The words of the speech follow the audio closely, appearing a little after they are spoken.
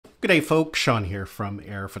Good day folks, Sean here from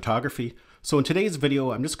Air Photography. So in today's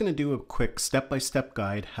video, I'm just going to do a quick step-by-step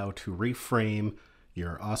guide how to reframe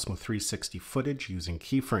your Osmo 360 footage using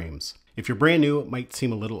keyframes. If you're brand new, it might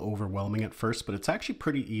seem a little overwhelming at first, but it's actually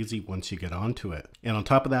pretty easy once you get onto it. And on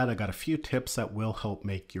top of that, I got a few tips that will help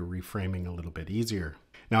make your reframing a little bit easier.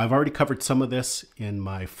 Now, I've already covered some of this in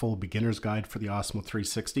my full beginner's guide for the Osmo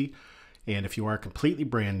 360. And if you are completely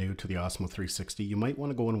brand new to the Osmo 360, you might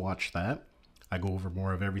want to go and watch that. I go over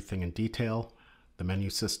more of everything in detail, the menu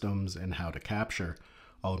systems, and how to capture.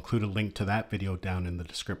 I'll include a link to that video down in the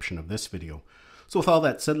description of this video. So with all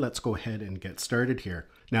that said, let's go ahead and get started here.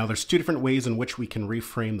 Now there's two different ways in which we can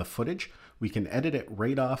reframe the footage. We can edit it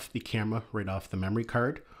right off the camera, right off the memory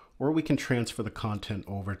card, or we can transfer the content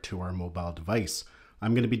over to our mobile device.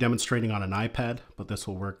 I'm going to be demonstrating on an iPad, but this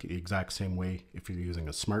will work the exact same way if you're using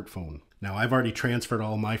a smartphone. Now I've already transferred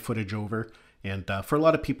all my footage over. And for a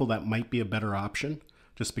lot of people, that might be a better option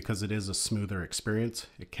just because it is a smoother experience.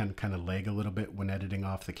 It can kind of lag a little bit when editing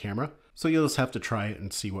off the camera. So you'll just have to try it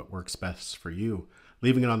and see what works best for you.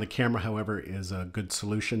 Leaving it on the camera, however, is a good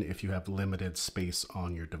solution if you have limited space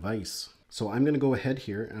on your device. So I'm going to go ahead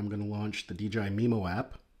here and I'm going to launch the DJI Mimo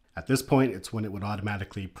app. At this point, it's when it would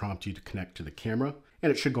automatically prompt you to connect to the camera,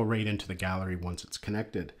 and it should go right into the gallery once it's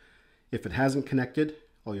connected. If it hasn't connected,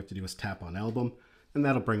 all you have to do is tap on album, and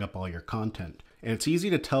that'll bring up all your content. And it's easy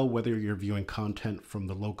to tell whether you're viewing content from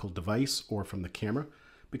the local device or from the camera,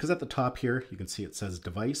 because at the top here, you can see it says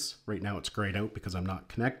device. Right now it's grayed out because I'm not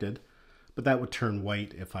connected, but that would turn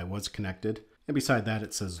white if I was connected. And beside that,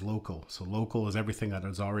 it says local. So local is everything that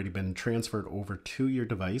has already been transferred over to your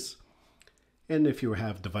device. And if you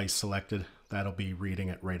have device selected, that'll be reading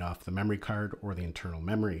it right off the memory card or the internal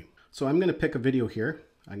memory. So I'm going to pick a video here.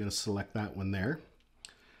 I'm going to select that one there.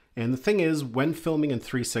 And the thing is, when filming in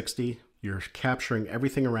 360, you're capturing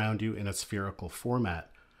everything around you in a spherical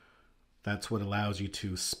format. That's what allows you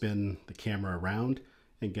to spin the camera around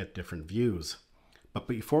and get different views. But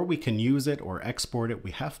before we can use it or export it,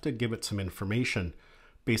 we have to give it some information,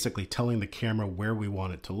 basically telling the camera where we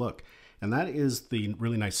want it to look. And that is the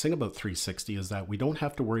really nice thing about 360, is that we don't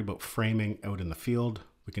have to worry about framing out in the field.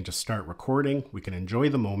 We can just start recording, we can enjoy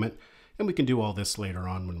the moment, and we can do all this later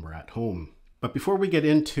on when we're at home. But before we get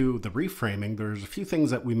into the reframing, there's a few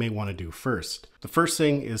things that we may want to do first. The first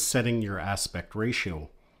thing is setting your aspect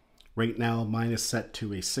ratio. Right now, mine is set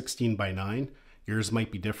to a 16:9. Yours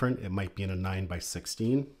might be different. It might be in a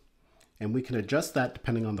 9:16. And we can adjust that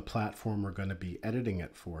depending on the platform we're going to be editing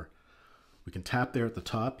it for. We can tap there at the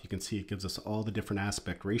top. You can see it gives us all the different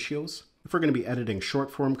aspect ratios. If we're going to be editing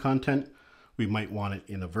short form content, we might want it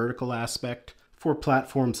in a vertical aspect. For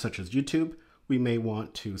platforms such as YouTube, we may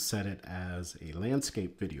want to set it as a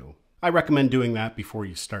landscape video. I recommend doing that before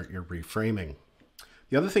you start your reframing.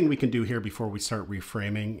 The other thing we can do here before we start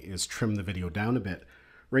reframing is trim the video down a bit.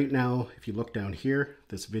 Right now, if you look down here,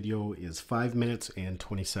 this video is 5 minutes and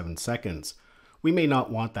 27 seconds. We may not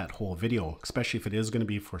want that whole video, especially if it is going to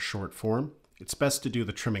be for short form. It's best to do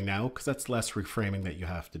the trimming now because that's less reframing that you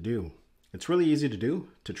have to do. It's really easy to do.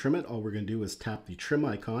 To trim it, all we're going to do is tap the trim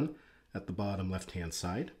icon at the bottom left-hand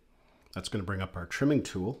side. That's going to bring up our trimming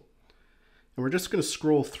tool. And we're just going to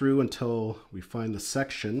scroll through until we find the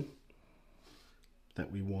section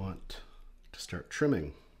that we want to start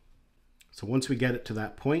trimming. So once we get it to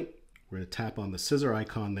that point, we're going to tap on the scissor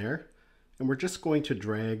icon there, and we're just going to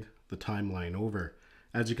drag the timeline over.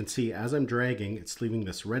 As you can see, as I'm dragging, it's leaving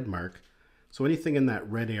this red mark. So anything in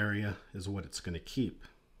that red area is what it's going to keep.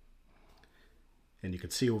 And you can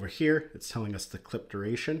see over here, it's telling us the clip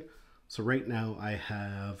duration. So right now I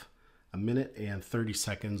have 1 minute and 30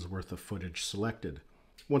 seconds worth of footage selected.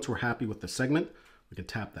 Once we're happy with the segment, we can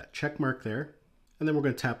tap that check mark there, and then we're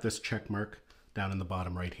going to tap this check mark down in the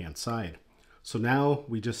bottom right hand side. So now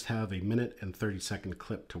we just have a 1 minute and 30-second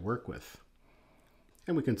clip to work with.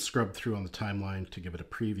 And we can scrub through on the timeline to give it a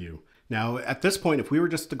preview. Now at this point, if we were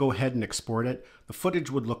just to go ahead and export it, the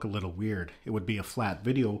footage would look a little weird. It would be a flat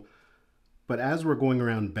video. But as we're going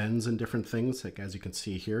around bends and different things, like as you can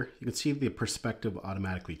see here, you can see the perspective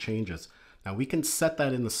automatically changes. Now we can set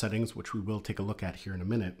that in the settings, which we will take a look at here in a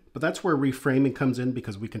minute. But that's where reframing comes in,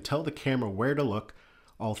 because we can tell the camera where to look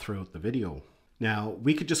all throughout the video. Now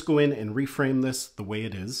we could just go in and reframe this the way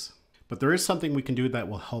it is, but there is something we can do that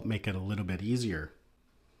will help make it a little bit easier.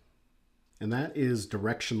 And that is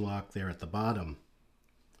direction lock there at the bottom.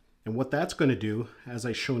 And what that's going to do, as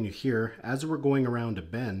I've shown you here, as we're going around a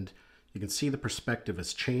bend, you can see the perspective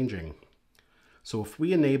is changing. So if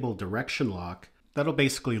we enable direction lock, that'll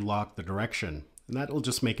basically lock the direction, and that will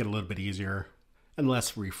just make it a little bit easier and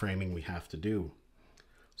less reframing we have to do.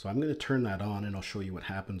 So I'm going to turn that on and I'll show you what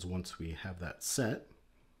happens once we have that set.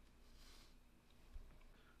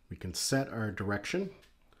 We can set our direction.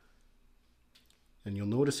 And you'll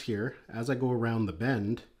notice here, as I go around the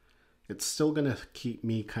bend, it's still going to keep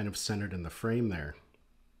me kind of centered in the frame there.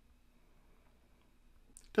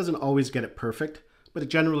 Doesn't always get it perfect, but it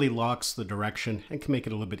generally locks the direction and can make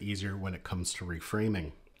it a little bit easier when it comes to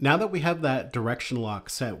reframing. Now that we have that direction lock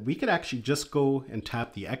set, we could actually just go and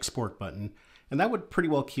tap the export button, and that would pretty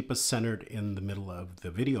well keep us centered in the middle of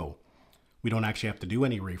the video. We don't actually have to do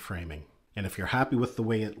any reframing. And if you're happy with the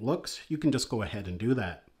way it looks, you can just go ahead and do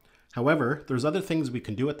that. However, there's other things we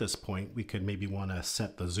can do at this point. We could maybe want to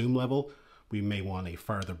set the zoom level. We may want a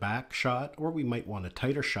farther back shot, or we might want a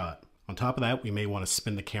tighter shot. On top of that, we may want to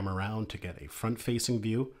spin the camera around to get a front-facing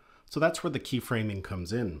view. So that's where the keyframing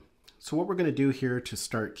comes in. So what we're going to do here to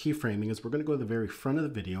start keyframing is we're going to go to the very front of the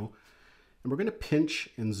video, and we're going to pinch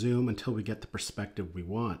and zoom until we get the perspective we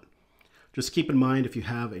want. Just keep in mind, if you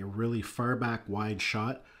have a really far back wide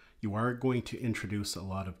shot, you are going to introduce a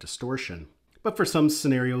lot of distortion. But for some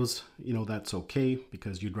scenarios, that's okay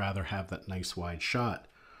because you'd rather have that nice wide shot.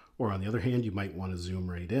 Or on the other hand, you might want to zoom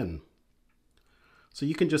right in. So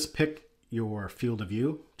you can just pick your field of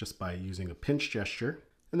view just by using a pinch gesture.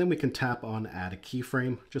 And then we can tap on add a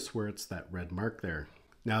keyframe just where it's that red mark there.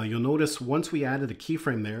 Now you'll notice once we added a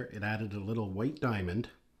keyframe there, it added a little white diamond.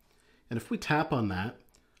 And if we tap on that,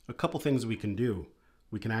 a couple things we can do.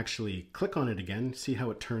 We can actually click on it again, see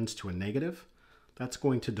how it turns to a negative. That's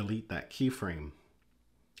going to delete that keyframe.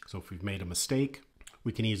 So if we've made a mistake,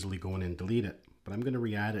 we can easily go in and delete it. But I'm going to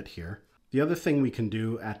re-add it here. The other thing we can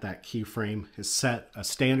do at that keyframe is set a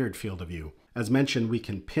standard field of view. As mentioned, we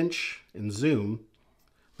can pinch and zoom.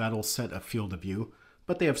 That'll set a field of view,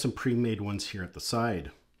 but they have some pre-made ones here at the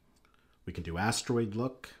side. We can do asteroid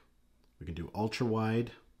look. We can do ultra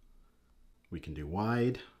wide. We can do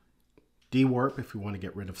wide. De-warp if we want to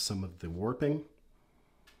get rid of some of the warping.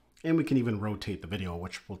 And we can even rotate the video,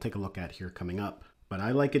 which we'll take a look at here coming up. But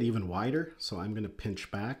I like it even wider, so I'm going to pinch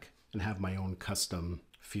back and have my own custom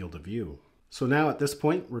field of view. So now at this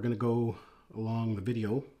point, we're going to go along the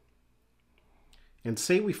video. And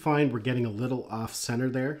say we find we're getting a little off center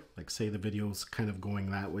there, like say the video's kind of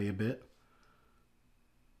going that way a bit.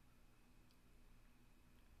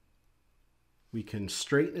 We can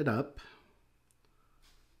straighten it up.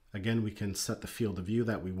 Again, we can set the field of view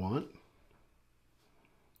that we want.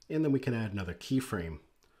 And then we can add another keyframe.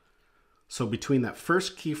 So between that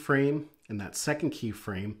first keyframe and that second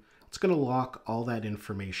keyframe, it's going to lock all that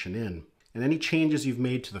information in. And any changes you've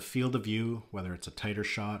made to the field of view, whether it's a tighter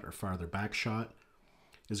shot or farther back shot,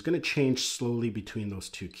 is going to change slowly between those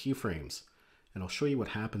two keyframes. And I'll show you what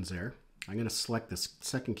happens there. I'm going to select this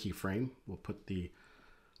second keyframe. We'll put the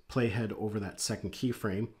playhead over that second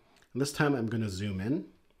keyframe. And this time I'm going to zoom in.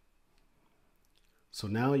 So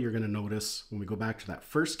now you're going to notice when we go back to that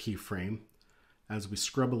first keyframe, as we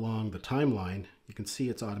scrub along the timeline, you can see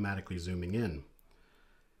it's automatically zooming in.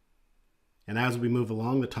 And as we move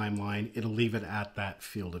along the timeline, it'll leave it at that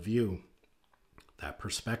field of view, that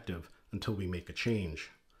perspective, until we make a change.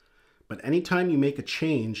 But anytime you make a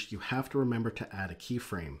change, you have to remember to add a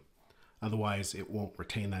keyframe. Otherwise, it won't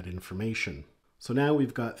retain that information. So now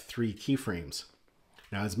we've got 3 keyframes.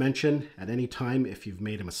 Now, as mentioned, at any time, if you've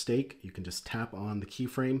made a mistake, you can just tap on the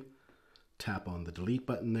keyframe, tap on the delete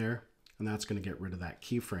button there, and that's going to get rid of that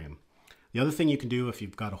keyframe. The other thing you can do if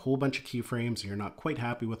you've got a whole bunch of keyframes and you're not quite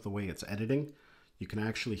happy with the way it's editing, you can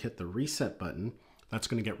actually hit the reset button. That's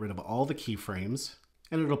going to get rid of all the keyframes,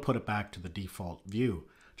 and it'll put it back to the default view.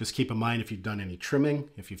 Just keep in mind if you've done any trimming,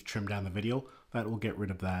 if you've trimmed down the video, that will get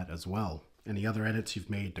rid of that as well. Any other edits you've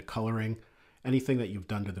made to coloring, anything that you've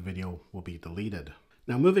done to the video will be deleted.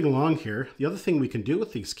 Now moving along here, the other thing we can do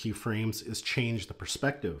with these keyframes is change the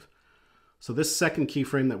perspective. So this second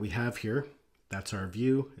keyframe that we have here, that's our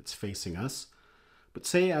view, it's facing us. But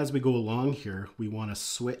say as we go along here, we want to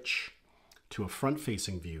switch to a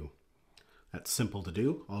front-facing view. That's simple to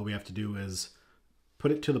do. All we have to do is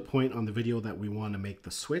put it to the point on the video that we want to make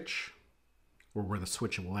the switch, or where the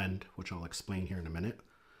switch will end, which I'll explain here in a minute.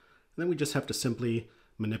 And then we just have to simply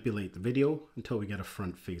manipulate the video until we get a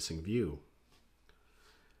front-facing view.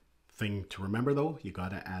 Thing to remember though, you got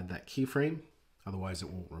to add that keyframe, otherwise it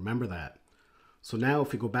won't remember that. So now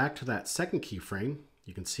if we go back to that second keyframe,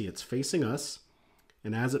 you can see it's facing us,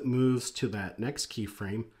 and as it moves to that next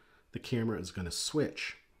keyframe, the camera is going to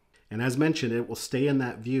switch. And as mentioned, it will stay in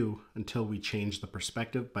that view until we change the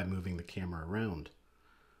perspective by moving the camera around.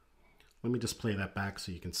 Let me just play that back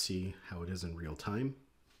so you can see how it is in real time.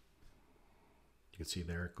 You can see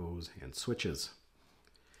there it goes and switches.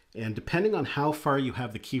 And depending on how far you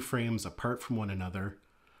have the keyframes apart from one another,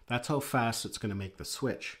 that's how fast it's going to make the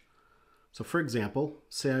switch. So for example,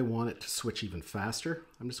 say I want it to switch even faster.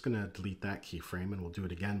 I'm just going to delete that keyframe and we'll do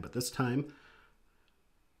it again, but this time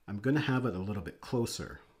I'm going to have it a little bit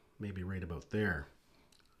closer, maybe right about there.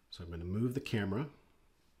 So I'm going to move the camera,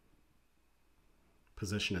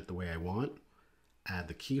 position it the way I want, add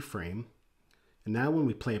the keyframe, and now when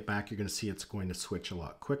we play it back, you're going to see it's going to switch a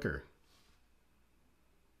lot quicker.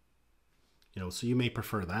 So you may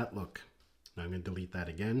prefer that look. Now I'm going to delete that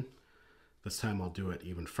again. This time I'll do it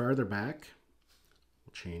even farther back.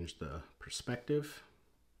 We'll change the perspective,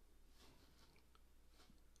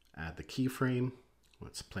 add the keyframe.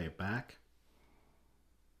 Let's play it back.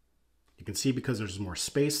 You can see because there's more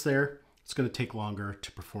space there, it's going to take longer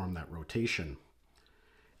to perform that rotation.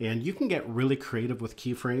 And you can get really creative with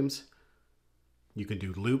keyframes. You can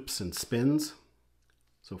do loops and spins.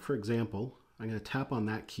 So for example, I'm going to tap on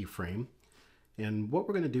that keyframe. And what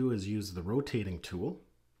we're going to do is use the rotating tool.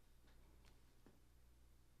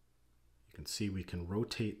 You can see we can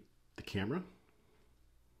rotate the camera.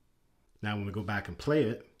 Now when we go back and play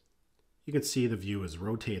it, you can see the view is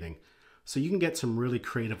rotating. So you can get some really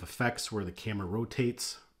creative effects where the camera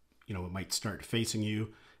rotates. It might start facing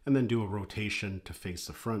you and then do a rotation to face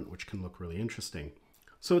the front, which can look really interesting.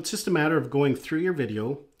 So it's just a matter of going through your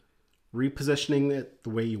video, repositioning it the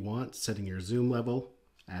way you want, setting your zoom level,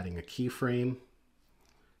 adding a keyframe.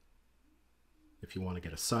 If you want to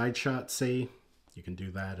get a side shot, say, you can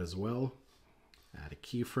do that as well. Add a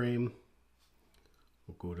keyframe.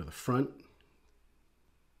 We'll go to the front.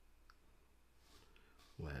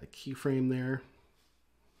 We'll add a keyframe there.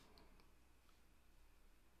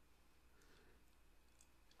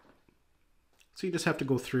 So you just have to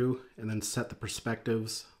go through and then set the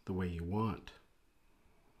perspectives the way you want.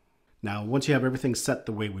 Now, once you have everything set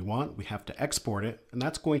the way we want, we have to export it, and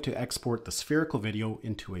that's going to export the spherical video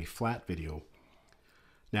into a flat video.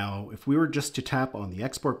 Now, if we were just to tap on the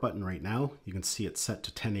export button right now, you can see it's set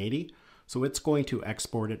to 1080. So it's going to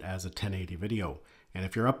export it as a 1080 video. And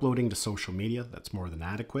if you're uploading to social media, that's more than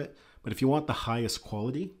adequate. But if you want the highest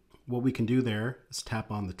quality, what we can do there is tap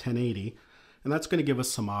on the 1080, and that's going to give us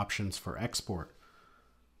some options for export.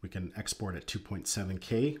 We can export at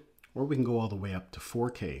 2.7K, or we can go all the way up to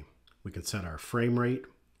 4K. We can set our frame rate,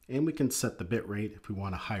 and we can set the bit rate if we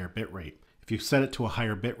want a higher bit rate. If you set it to a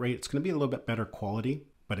higher bit rate, it's going to be a little bit better quality,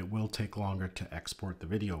 but it will take longer to export the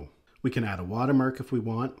video. We can add a watermark if we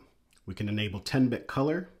want. We can enable 10-bit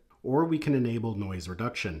color, or we can enable noise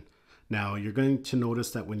reduction. Now you're going to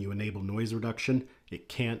notice that when you enable noise reduction, it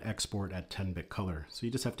can't export at 10-bit color. So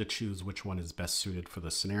you just have to choose which one is best suited for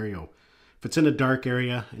the scenario. If it's in a dark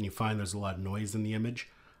area and you find there's a lot of noise in the image,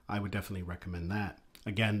 I would definitely recommend that.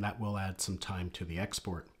 Again, that will add some time to the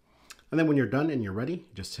export. And then when you're done and you're ready,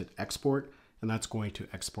 just hit export, and that's going to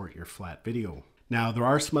export your flat video. Now, there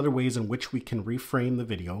are some other ways in which we can reframe the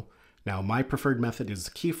video. Now, my preferred method is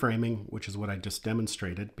keyframing, which is what I just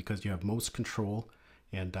demonstrated, because you have most control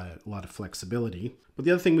and a lot of flexibility. But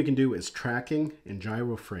the other thing we can do is tracking and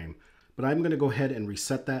gyro frame. But I'm going to go ahead and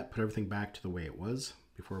reset that, put everything back to the way it was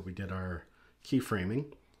before we did our keyframing.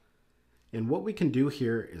 And what we can do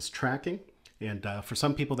here is tracking. And for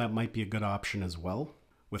some people, that might be a good option as well.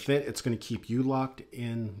 With it, it's going to keep you locked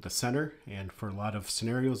in the center. And for a lot of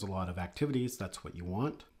scenarios, a lot of activities, that's what you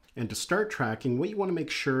want. And to start tracking, what you want to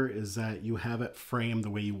make sure is that you have it framed the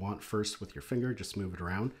way you want first with your finger. Just move it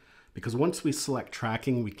around. Because once we select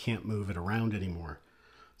tracking, we can't move it around anymore.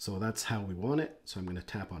 So that's how we want it. So I'm going to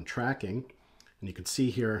tap on tracking. And you can see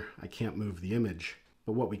here, I can't move the image.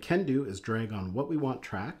 But what we can do is drag on what we want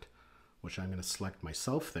tracked, which I'm going to select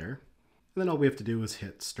myself there. And then all we have to do is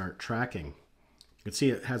hit start tracking. You can see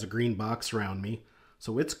it has a green box around me.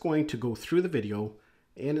 So it's going to go through the video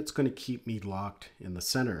and it's going to keep me locked in the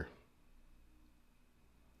center.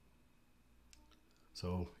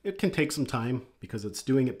 So it can take some time because it's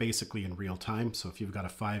doing it basically in real time. So if you've got a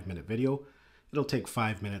 5-minute video, it'll take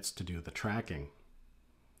 5 minutes to do the tracking.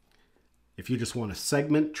 If you just want a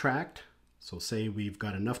segment tracked, so say we've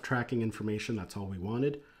got enough tracking information, that's all we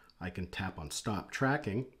wanted, I can tap on stop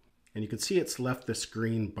tracking and you can see it's left this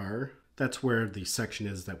green bar. That's where the section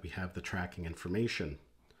is that we have the tracking information.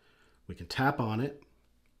 We can tap on it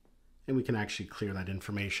and we can actually clear that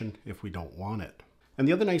information if we don't want it. And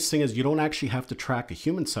the other nice thing is you don't actually have to track a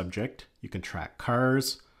human subject. You can track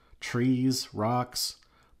cars, trees, rocks,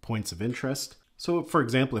 points of interest. So for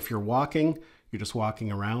example, if you're walking, you're just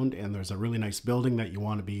walking around and there's a really nice building that you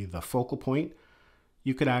want to be the focal point,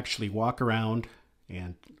 you could actually walk around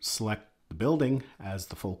and select the building as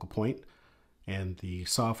the focal point, and the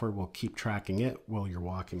software will keep tracking it while you're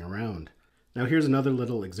walking around. Now here's another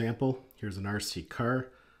little example. Here's an RC car.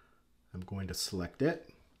 I'm going to select it.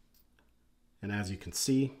 And as you can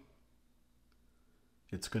see,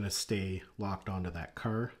 it's going to stay locked onto that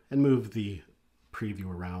car and move the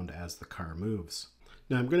preview around as the car moves.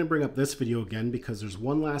 Now I'm going to bring up this video again because there's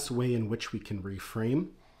one last way in which we can reframe,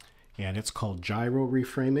 and it's called gyro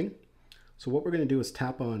reframing. So what we're going to do is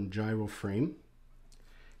tap on gyro frame,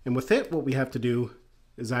 and with it what we have to do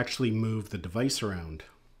is actually move the device around.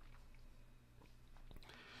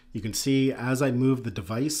 You can see as I move the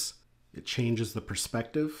device, it changes the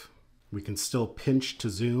perspective. We can still pinch to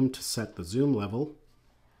zoom to set the zoom level.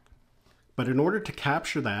 But in order to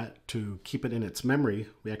capture that, to keep it in its memory,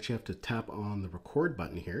 we actually have to tap on the record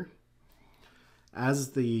button here.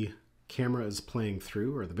 As the camera is playing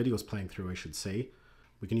through, or the video is playing through, I should say,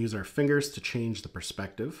 we can use our fingers to change the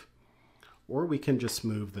perspective, or we can just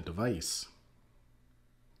move the device,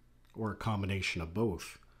 or a combination of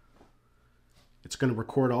both. It's going to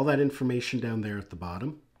record all that information down there at the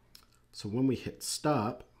bottom. So when we hit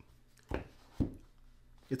stop,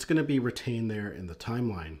 it's going to be retained there in the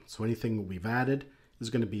timeline. So anything that we've added is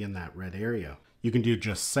going to be in that red area. You can do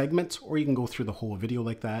just segments, or you can go through the whole video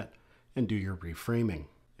like that and do your reframing.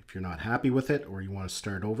 If you're not happy with it or you want to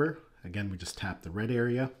start over, again, we just tap the red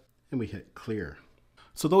area and we hit clear.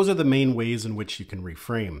 So those are the main ways in which you can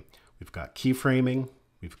reframe. We've got keyframing,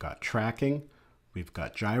 we've got tracking, we've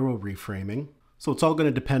got gyro reframing. So it's all going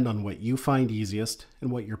to depend on what you find easiest and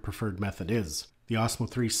what your preferred method is. The Osmo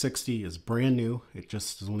 360 is brand new. It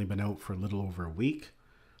just has only been out for a little over a week.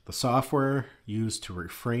 The software used to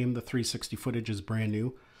reframe the 360 footage is brand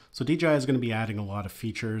new. So DJI is going to be adding a lot of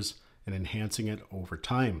features and enhancing it over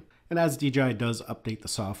time. And as DJI does update the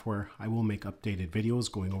software, I will make updated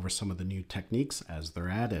videos going over some of the new techniques as they're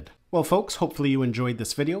added. Well folks, hopefully you enjoyed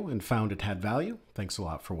this video and found it had value. Thanks a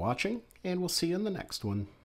lot for watching, and we'll see you in the next one.